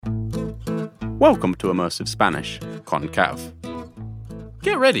Welcome to Immersive Spanish, con Cav.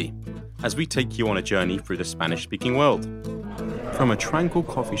 Get ready as we take you on a journey through the Spanish-speaking world. From a tranquil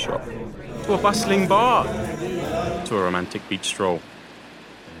coffee shop, to a bustling bar, to a romantic beach stroll.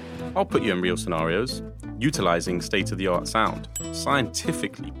 I'll put you in real scenarios, utilizing state-of-the-art sound,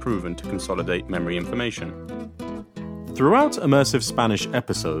 scientifically proven to consolidate memory information. Throughout Immersive Spanish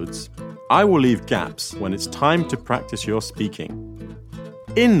episodes, I will leave gaps when it's time to practice your speaking.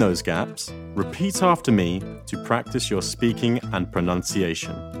 In those gaps, repeat after me to practice your speaking and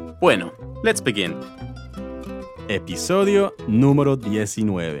pronunciation. Bueno, let's begin. Episodio número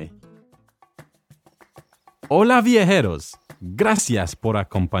 19. Hola viajeros, gracias por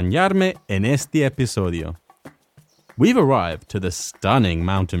acompañarme en este episodio. We've arrived to the stunning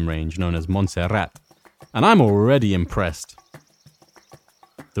mountain range known as Montserrat, and I'm already impressed.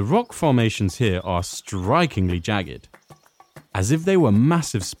 The rock formations here are strikingly jagged, as if they were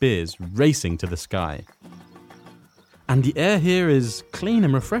massive spears racing to the sky. And the air here is clean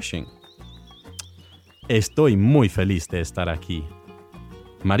and refreshing. Estoy muy feliz de estar aquí.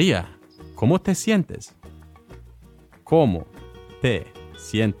 María, ¿cómo te sientes? ¿Cómo te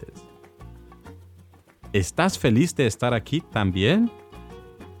sientes? ¿Estás feliz de estar aquí también?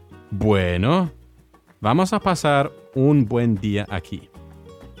 Bueno, vamos a pasar un buen día aquí.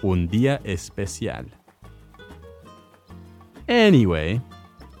 Un día especial. Anyway,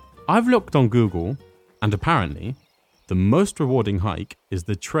 I've looked on Google, and apparently, the most rewarding hike is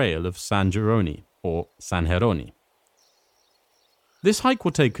the Trail of San Geroni, or San Geroni. This hike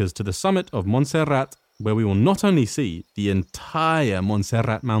will take us to the summit of Montserrat, where we will not only see the entire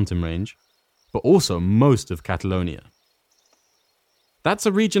Montserrat mountain range, but also most of Catalonia. That's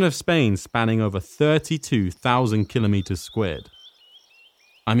a region of Spain spanning over 32,000 kilometers squared.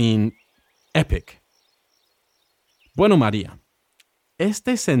 I mean, epic. Bueno, María,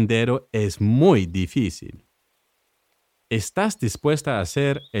 este sendero es muy difícil. ¿Estás dispuesta a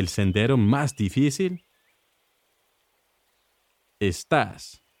hacer el sendero más difícil?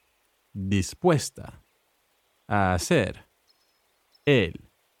 ¿Estás dispuesta a hacer el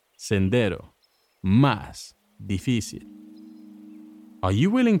sendero más difícil? Are you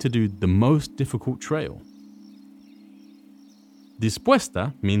willing to do the most difficult trail?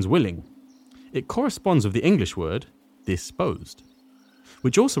 Dispuesta means willing. It corresponds with the English word disposed,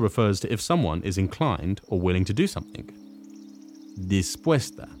 which also refers to if someone is inclined or willing to do something.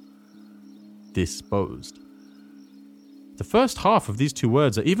 Dispuesta. Disposed. The first half of these two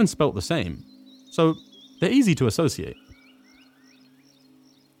words are even spelt the same, so they're easy to associate.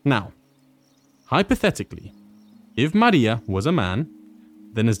 Now, hypothetically, if María was a man,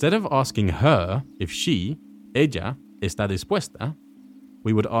 then instead of asking her if she, ella, está dispuesta,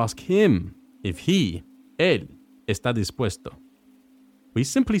 we would ask him if he, él, está dispuesto. We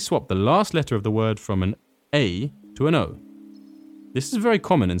simply swap the last letter of the word from an A to an O. This is very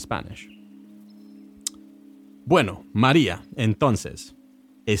common in Spanish. Bueno, María, entonces,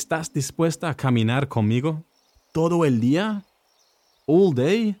 ¿estás dispuesta a caminar conmigo todo el día? All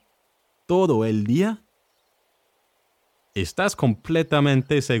day? ¿Todo el día? ¿Estás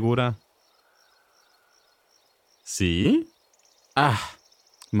completamente segura? ¿Sí? Ah,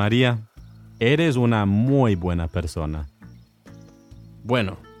 María, eres una muy buena persona.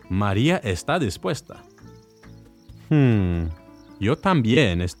 Bueno, María está dispuesta. Yo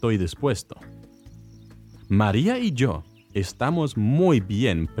también estoy dispuesto. María y yo estamos muy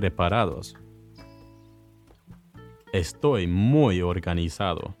bien preparados. Estoy muy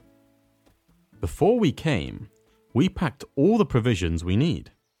organizado. Before we came, we packed all the provisions we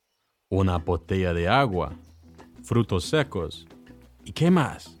need. Una botella de agua, frutos secos. ¿Y qué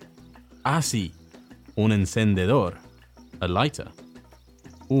más? Ah, sí, un encendedor, a lighter.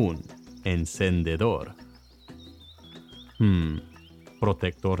 Un encendedor.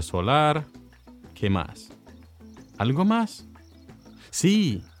 Protector solar. ¿Qué más? ¿Algo más?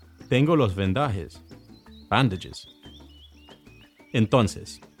 Sí, tengo los vendajes. Bandages.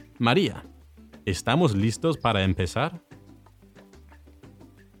 Entonces, María, ¿estamos listos para empezar?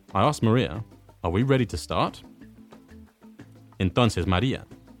 I asked Maria, are we ready to start? Entonces, María,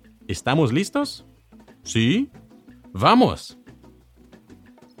 ¿estamos listos? Sí. Vamos!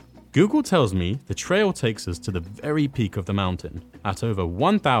 Google tells me the trail takes us to the very peak of the mountain, at over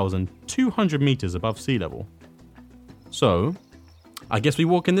 1,200 meters above sea level. So, I guess we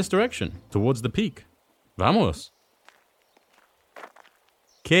walk in this direction, towards the peak. Vamos!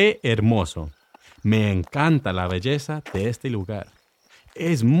 ¡Qué hermoso! Me encanta la belleza de este lugar.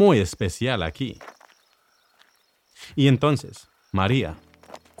 Es muy especial aquí. Y entonces, María,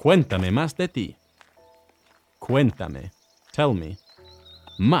 cuéntame más de ti. Cuéntame, tell me,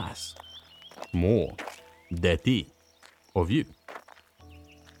 más more de ti, of you.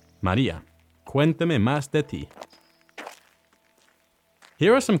 María, cuéntame más de ti.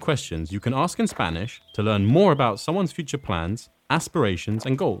 Here are some questions you can ask in Spanish to learn more about someone's future plans, aspirations,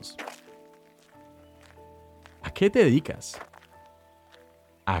 and goals. ¿A qué te dedicas?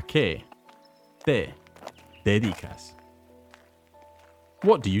 ¿A qué te dedicas?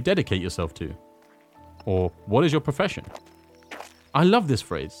 What do you dedicate yourself to? Or what is your profession? I love this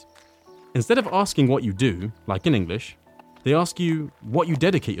phrase. Instead of asking what you do, like in English, they ask you what you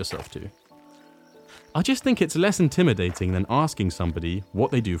dedicate yourself to. I just think it's less intimidating than asking somebody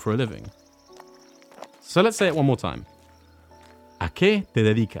what they do for a living. So let's say it one more time. ¿A qué te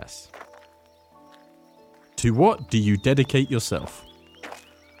dedicas? To what do you dedicate yourself?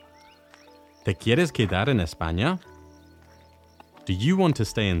 ¿Te quieres quedar en España? Do you want to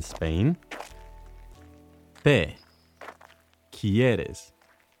stay in Spain? ¿Te quieres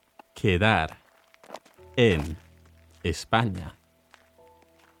quedar en España?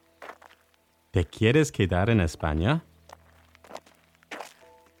 ¿Te quieres quedar en España?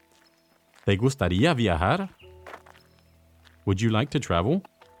 ¿Te gustaría viajar? Would you like to travel?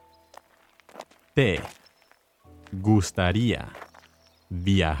 ¿Te gustaría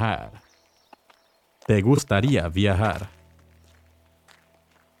viajar? ¿Te gustaría viajar?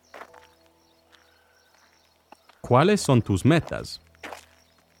 ¿Cuáles son tus metas?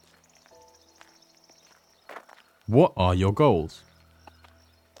 What are your goals?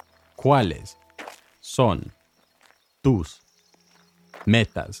 ¿Cuáles son tus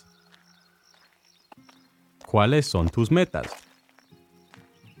metas? ¿Cuáles son tus metas?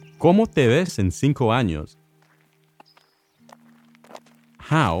 ¿Cómo te ves en 5 años?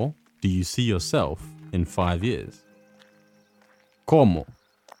 How do you see yourself in 5 years? ¿Cómo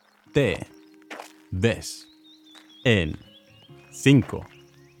te ves en 5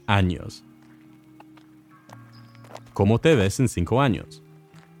 años? ¿Cómo te ves en 5 años?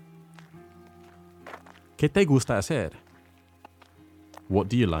 ¿Qué te gusta hacer? What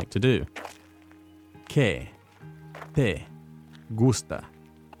do you like to do? ¿Qué te gusta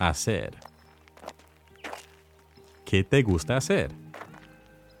hacer? ¿Qué te gusta hacer?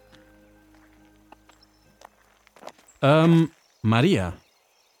 Maria,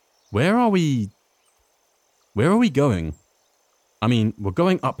 where are we going? I mean, we're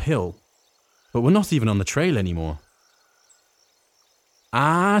going uphill, but we're not even on the trail anymore.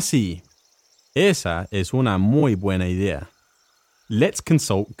 Ah, sí. Esa es una muy buena idea. Let's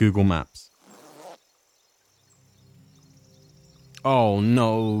consult Google Maps. Oh,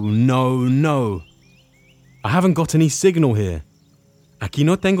 no. I haven't got any signal here. Aquí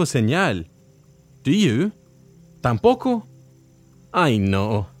no tengo señal. Do you? ¿Tampoco? Ay,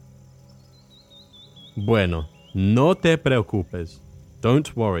 no. Bueno, no te preocupes.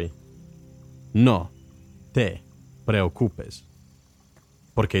 Don't worry. No te preocupes.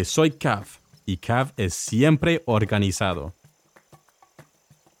 Porque soy Cav, y Cav es siempre organizado.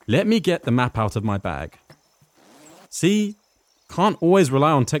 Let me get the map out of my bag. See? Can't always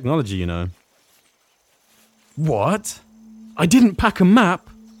rely on technology, you know. What? I didn't pack a map?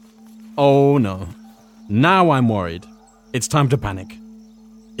 Oh no. Now I'm worried. It's time to panic.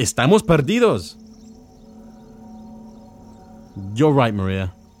 Estamos perdidos. You're right,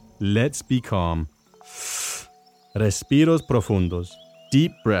 Maria. Let's be calm. Respiros profundos.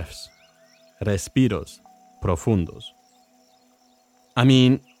 Deep breaths. Respiros profundos. I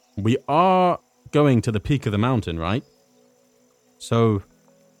mean, we are going to the peak of the mountain, right? So,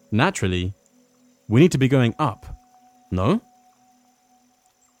 naturally, we need to be going up, no?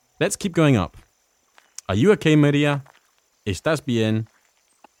 Let's keep going up. Are you okay, Maria? ¿Estás bien?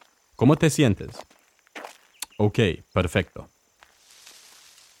 ¿Cómo te sientes? Okay, perfecto.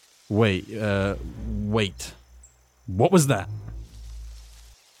 Wait. What was that?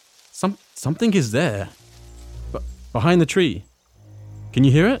 Something is there. Behind the tree. Can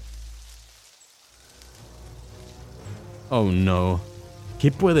you hear it? Oh no.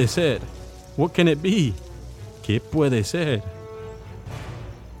 ¿Qué puede ser? What can it be? ¿Qué puede ser?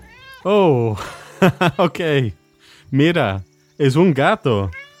 Oh, okay. Mira, es un gato.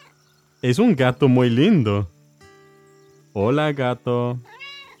 Es un gato muy lindo. Hola, gato.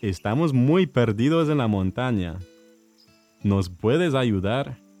 Estamos muy perdidos en la montaña. ¿Nos puedes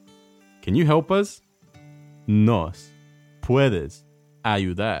ayudar? Can you help us? Nos puedes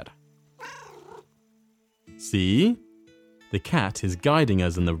ayudar. See? The cat is guiding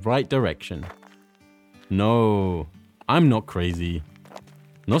us in the right direction. No, I'm not crazy.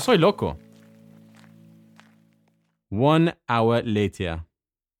 No soy loco. 1 hour later.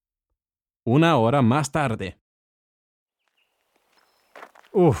 1 hora más tarde.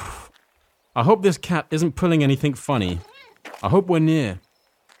 Uf, I hope this cat isn't pulling anything funny. I hope we're near.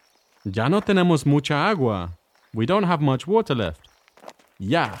 Ya no tenemos mucha agua. We don't have much water left.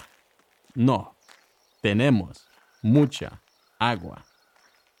 Ya. No. Tenemos mucha agua.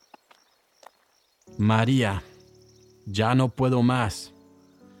 María. Ya no puedo más.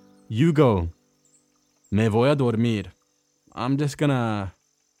 You go. Me voy a dormir. I'm just gonna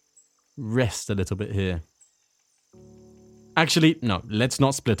rest a little bit here. Actually, no, let's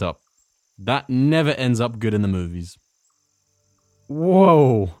not split up. That never ends up good in the movies.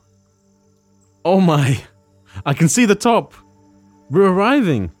 Whoa. Oh my. I can see the top. We're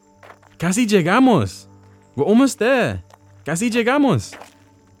arriving. Casi llegamos. We're almost there. Casi llegamos.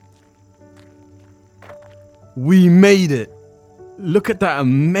 We made it. Look at that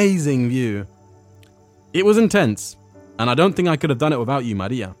amazing view. It was intense, and I don't think I could have done it without you,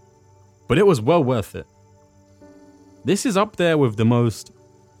 Maria. But it was well worth it. This is up there with the most...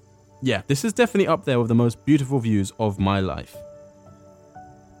 Yeah, this is definitely up there with the most beautiful views of my life.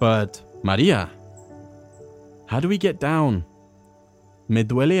 But, Maria, how do we get down? Me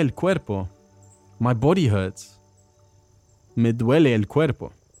duele el cuerpo. My body hurts. Me duele el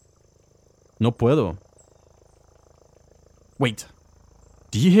cuerpo. No puedo. Wait,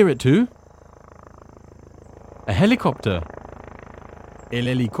 do you hear it too? A helicopter. El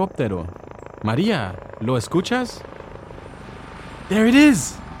helicóptero. Maria, ¿lo escuchas? There it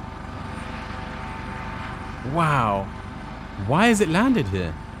is! Wow. Why has it landed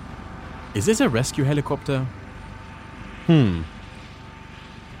here? Is this a rescue helicopter?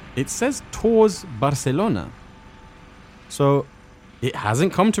 It says tours Barcelona. So, it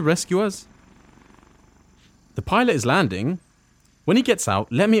hasn't come to rescue us? The pilot is landing. When he gets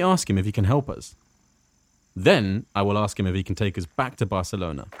out, let me ask him if he can help us. Then, I will ask him if he can take us back to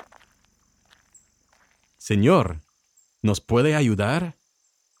Barcelona. Señor, ¿nos puede ayudar?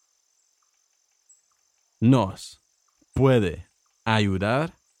 ¿Nos puede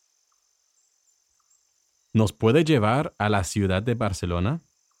ayudar? ¿Nos puede llevar a la ciudad de Barcelona?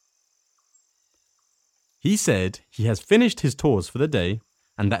 He said he has finished his tours for the day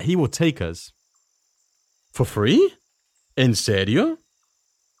and that he will take us. ¿For free? ¿En serio?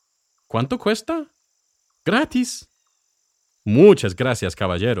 ¿Cuánto cuesta? Gratis. Muchas gracias,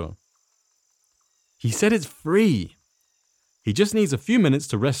 caballero. He said it's free. He just needs a few minutes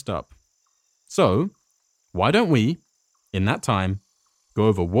to rest up. So, why don't we, in that time, go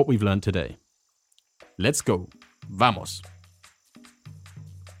over what we've learned today? Let's go. Vamos.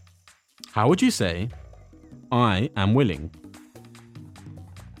 How would you say, I am willing?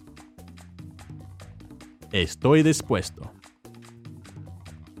 Estoy dispuesto.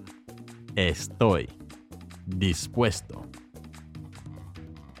 Estoy dispuesto.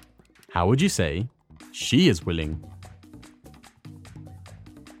 How would you say, she is willing?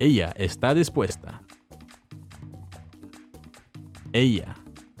 Ella está dispuesta. Ella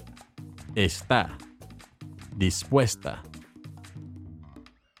está dispuesta.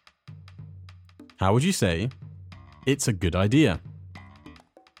 How would you say, it's a good idea?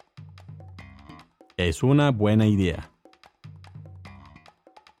 Es una buena idea.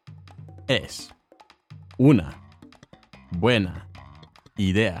 Es una buena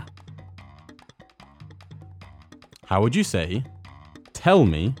idea. How would you say, tell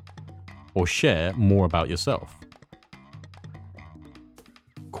me or share more about yourself?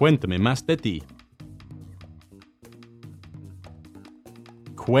 Cuéntame más de ti.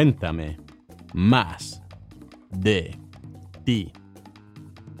 Cuéntame más de ti.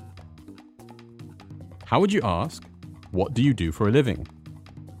 How would you ask, what do you do for a living?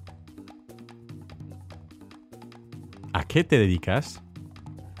 ¿A qué te dedicas?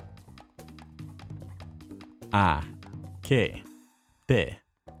 ¿A qué te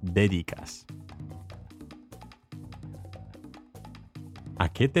dedicas? ¿A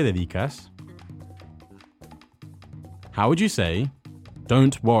qué te dedicas? How would you say,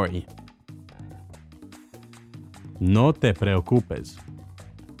 don't worry? No te preocupes.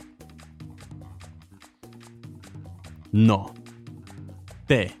 No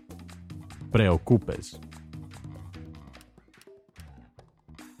te preocupes.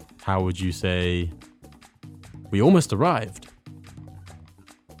 How would you say, we almost arrived?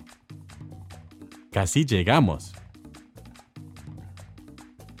 Casi llegamos.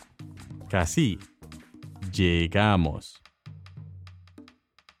 Casi llegamos.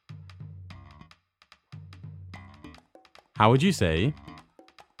 How would you say,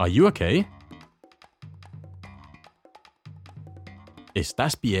 are you okay?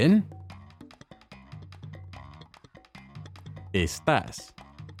 ¿Estás bien? ¿Estás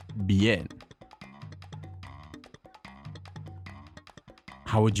bien?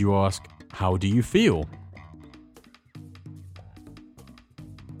 How would you ask, How do you feel?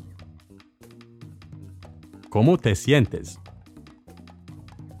 ¿Cómo te sientes?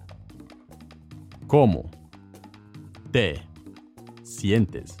 ¿Cómo te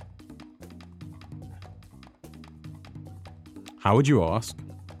sientes? How would you ask,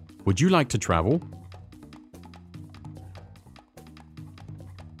 would you like to travel?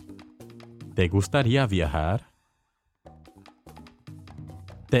 ¿Te gustaría viajar?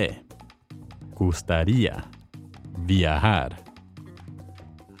 ¿Te gustaría viajar?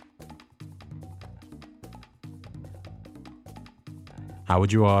 How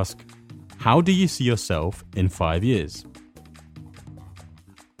would you ask, how do you see yourself in 5 years?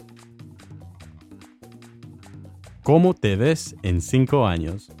 ¿Cómo te ves en 5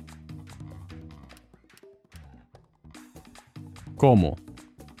 años? ¿Cómo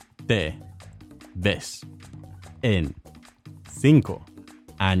te ves en 5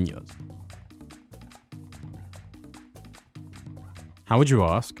 años? How would you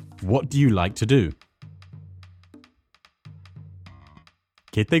ask, what do you like to do?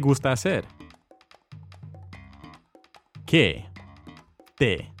 ¿Qué te gusta hacer? ¿Qué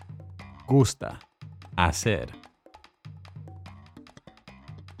te gusta hacer?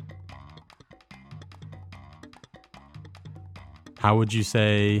 How would you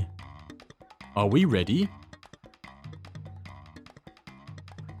say, are we ready?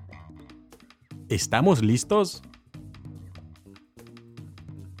 ¿Estamos listos?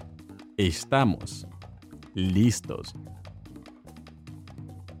 Estamos listos.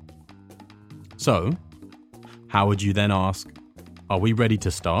 So, how would you then ask, are we ready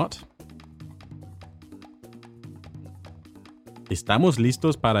to start? ¿Estamos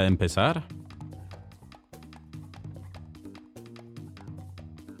listos para empezar?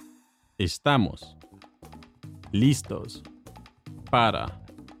 Estamos listos para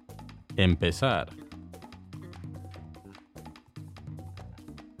empezar.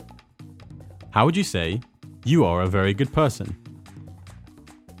 How would you say, you are a very good person?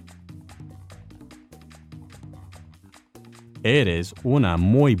 Eres una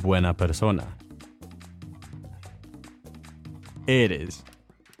muy buena persona. Eres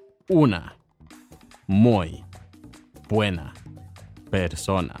una muy buena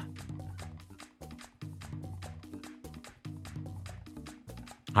persona.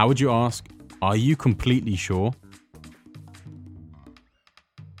 How would you ask, are you completely sure?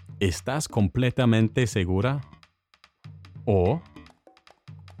 ¿Estás completamente segura? O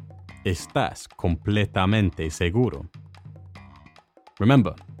 ¿estás completamente seguro?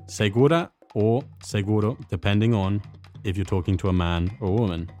 Remember, segura or seguro, depending on if you're talking to a man or a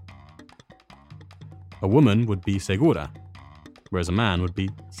woman. A woman would be segura, whereas a man would be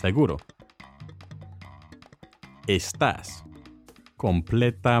seguro. Estás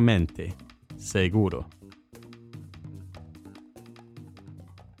completamente seguro.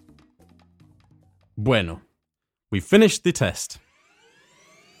 Bueno, we finished the test.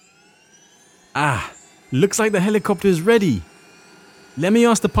 Looks like the helicopter is ready. Let me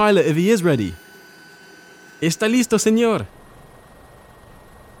ask the pilot if he is ready. ¿Está listo, señor?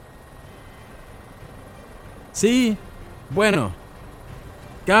 Sí? Bueno.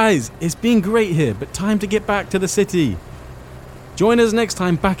 Guys, it's been great here, but time to get back to the city. Join us next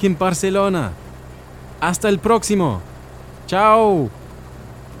time back in Barcelona. Hasta el próximo. Ciao.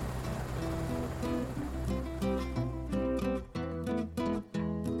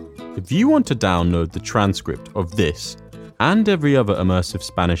 If you want to download the transcript of this and every other Immersive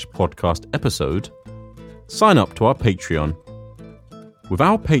Spanish podcast episode, sign up to our Patreon. With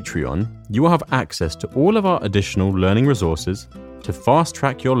our Patreon, you will have access to all of our additional learning resources to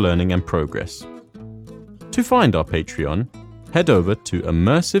fast-track your learning and progress. To find our Patreon, head over to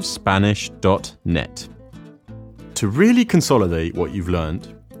immersivespanish.net. To really consolidate what you've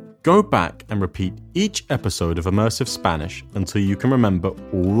learned, go back and repeat each episode of Immersive Spanish until you can remember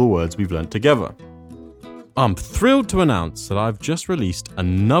all the words we've learned together. I'm thrilled to announce that I've just released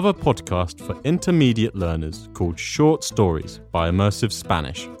another podcast for intermediate learners called Short Stories by Immersive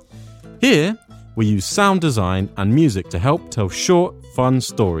Spanish. Here, we use sound design and music to help tell short, fun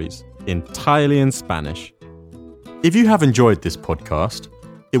stories entirely in Spanish. If you have enjoyed this podcast,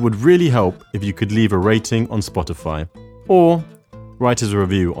 it would really help if you could leave a rating on Spotify or write us a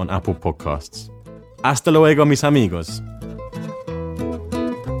review on Apple Podcasts. Hasta luego, mis amigos.